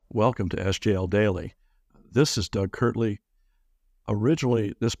Welcome to SJL Daily. This is Doug Kirtley.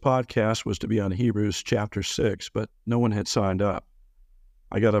 Originally, this podcast was to be on Hebrews chapter 6, but no one had signed up.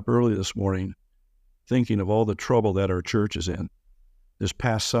 I got up early this morning thinking of all the trouble that our church is in. This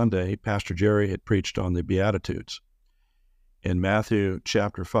past Sunday, Pastor Jerry had preached on the Beatitudes. In Matthew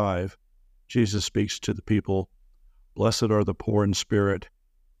chapter 5, Jesus speaks to the people, "Blessed are the poor in spirit,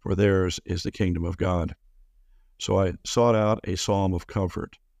 for theirs is the kingdom of God." So I sought out a psalm of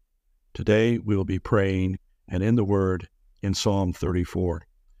comfort. Today we will be praying and in the Word in Psalm 34.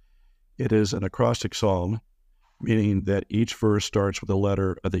 It is an acrostic psalm, meaning that each verse starts with a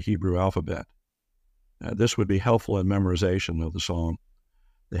letter of the Hebrew alphabet. This would be helpful in memorization of the psalm.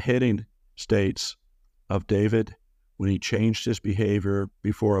 The heading states of David when he changed his behavior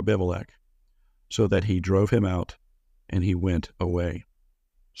before Abimelech, so that he drove him out and he went away.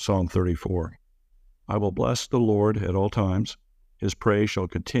 Psalm 34. I will bless the Lord at all times. His praise shall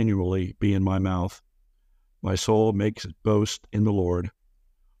continually be in my mouth. My soul makes its boast in the Lord.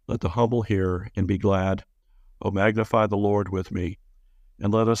 Let the humble hear and be glad. O magnify the Lord with me,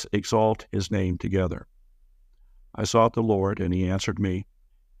 and let us exalt his name together. I sought the Lord, and he answered me,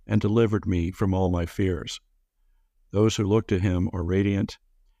 and delivered me from all my fears. Those who look to him are radiant,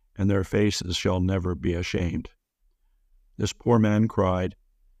 and their faces shall never be ashamed. This poor man cried,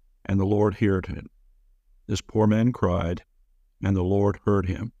 and the Lord heard him. This poor man cried, and the Lord heard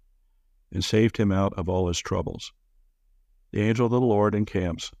him, and saved him out of all his troubles. The angel of the Lord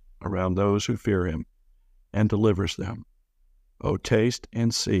encamps around those who fear him, and delivers them. O taste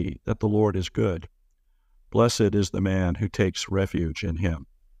and see that the Lord is good. Blessed is the man who takes refuge in him.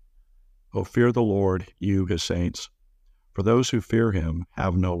 O fear the Lord, you his saints, for those who fear him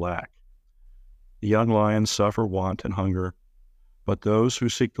have no lack. The young lions suffer want and hunger, but those who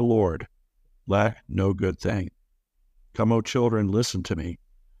seek the Lord lack no good thing. Come, O children, listen to me.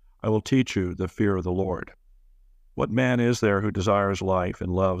 I will teach you the fear of the Lord. What man is there who desires life and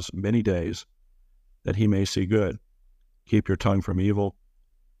loves many days, that he may see good? Keep your tongue from evil,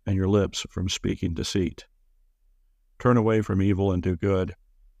 and your lips from speaking deceit. Turn away from evil and do good.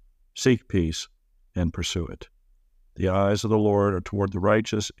 Seek peace and pursue it. The eyes of the Lord are toward the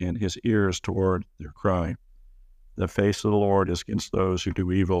righteous, and his ears toward their cry. The face of the Lord is against those who do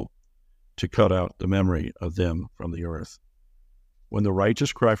evil, to cut out the memory of them from the earth. When the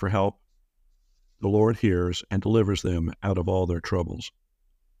righteous cry for help, the Lord hears and delivers them out of all their troubles.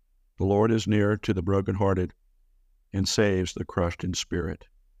 The Lord is near to the brokenhearted and saves the crushed in spirit.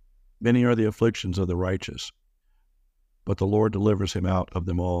 Many are the afflictions of the righteous, but the Lord delivers him out of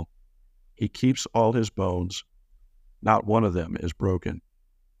them all. He keeps all his bones, not one of them is broken.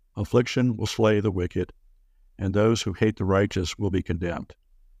 Affliction will slay the wicked, and those who hate the righteous will be condemned.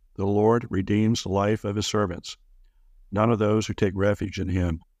 The Lord redeems the life of his servants. None of those who take refuge in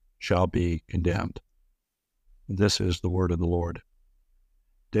him shall be condemned. This is the word of the Lord.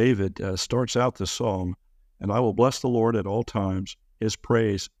 David starts out this psalm, and I will bless the Lord at all times. His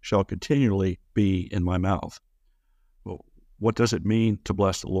praise shall continually be in my mouth. Well, what does it mean to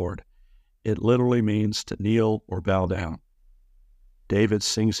bless the Lord? It literally means to kneel or bow down. David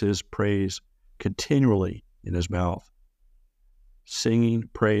sings his praise continually in his mouth. Singing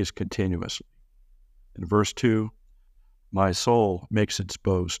praise continuously. In verse 2, my soul makes its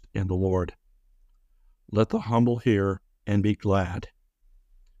boast in the Lord. Let the humble hear and be glad.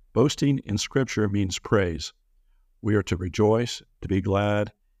 Boasting in Scripture means praise. We are to rejoice, to be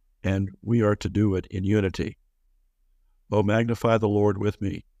glad, and we are to do it in unity. O magnify the Lord with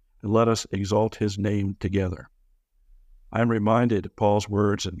me, and let us exalt his name together. I am reminded of Paul's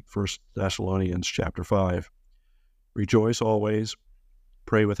words in 1 Thessalonians chapter 5. Rejoice always,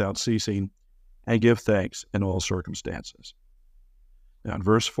 pray without ceasing, and give thanks in all circumstances. Now in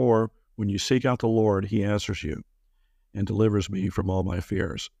verse 4, when you seek out the Lord, he answers you and delivers me from all my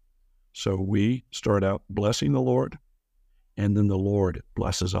fears. So we start out blessing the Lord, and then the Lord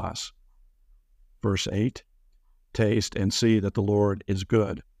blesses us. Verse 8, taste and see that the Lord is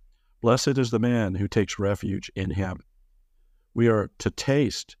good. Blessed is the man who takes refuge in him. We are to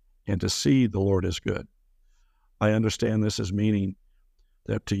taste and to see the Lord is good. I understand this as meaning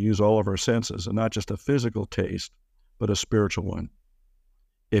that to use all of our senses, and not just a physical taste, but a spiritual one.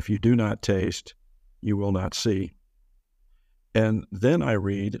 If you do not taste, you will not see. And then I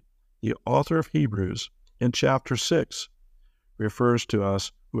read the author of Hebrews in chapter 6 refers to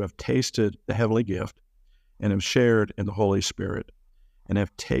us who have tasted the heavenly gift and have shared in the Holy Spirit and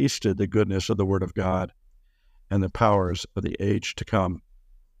have tasted the goodness of the Word of God and the powers of the age to come.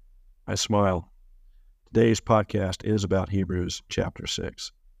 I smile. Today's podcast is about Hebrews chapter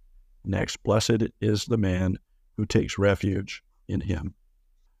 6. Next, blessed is the man who takes refuge in him.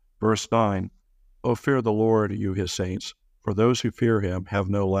 Verse 9, O fear the Lord, you his saints, for those who fear him have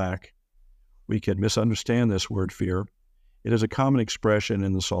no lack. We can misunderstand this word fear. It is a common expression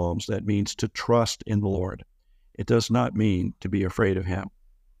in the Psalms that means to trust in the Lord. It does not mean to be afraid of him,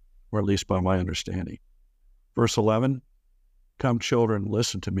 or at least by my understanding. Verse 11, Come, children,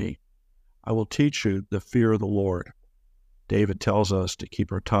 listen to me. I will teach you the fear of the Lord. David tells us to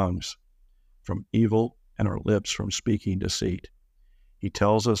keep our tongues from evil and our lips from speaking deceit. He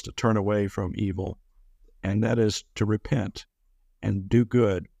tells us to turn away from evil, and that is to repent and do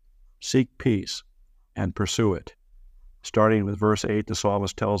good, seek peace, and pursue it. Starting with verse 8, the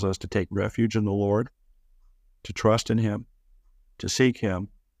psalmist tells us to take refuge in the Lord, to trust in him, to seek him,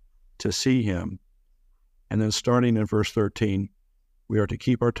 to see him. And then starting in verse 13, we are to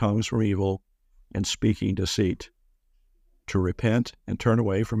keep our tongues from evil and speaking deceit, to repent and turn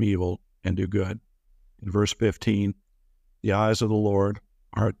away from evil and do good. In verse 15, the eyes of the Lord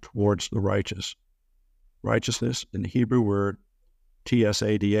are towards the righteous. Righteousness in the Hebrew word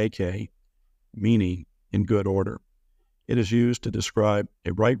tsadak, meaning in good order. It is used to describe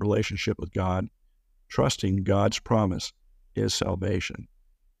a right relationship with God, trusting God's promise is salvation.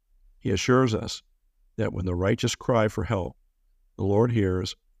 He assures us that when the righteous cry for help, the Lord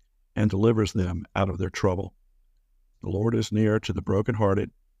hears and delivers them out of their trouble. The Lord is near to the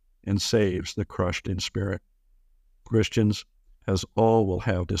brokenhearted and saves the crushed in spirit. Christians, as all, will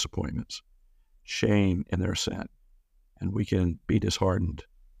have disappointments, shame in their sin, and we can be disheartened,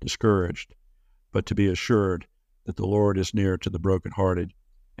 discouraged, but to be assured that the Lord is near to the brokenhearted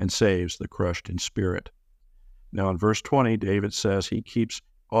and saves the crushed in spirit. Now in verse 20, David says he keeps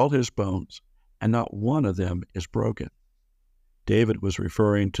all his bones, and not one of them is broken. David was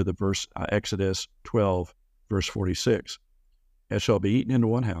referring to the verse Exodus 12, verse 46. It shall be eaten into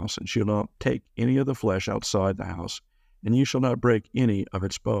one house, and shall not take any of the flesh outside the house, and you shall not break any of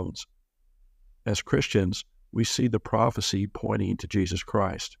its bones. As Christians, we see the prophecy pointing to Jesus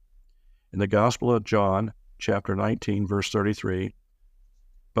Christ. In the Gospel of John, chapter 19, verse 33,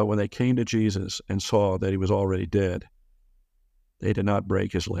 but when they came to Jesus and saw that he was already dead, they did not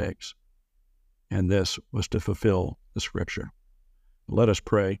break his legs. And this was to fulfill the scripture. Let us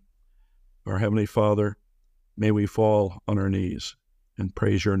pray. Our Heavenly Father, may we fall on our knees and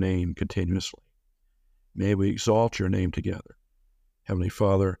praise your name continuously. May we exalt your name together. Heavenly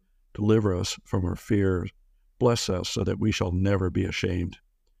Father, deliver us from our fears. Bless us so that we shall never be ashamed.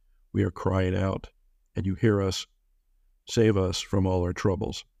 We are crying out, and you hear us. Save us from all our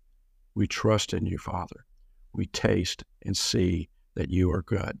troubles. We trust in you, Father. We taste and see that you are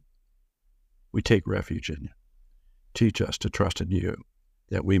good. We take refuge in you. Teach us to trust in you,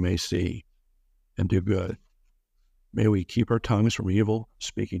 that we may see and do good. May we keep our tongues from evil,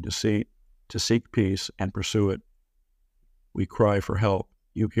 speaking deceit, to seek peace and pursue it. We cry for help.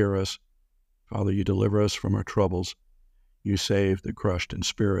 You hear us. Father, you deliver us from our troubles. You save the crushed in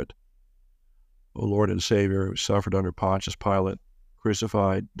spirit. O Lord and Savior, who suffered under Pontius Pilate,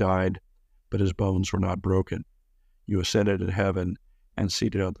 crucified, died, but his bones were not broken. You ascended in heaven and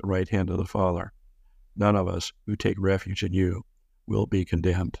seated at the right hand of the Father. None of us who take refuge in you will be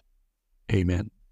condemned. Amen.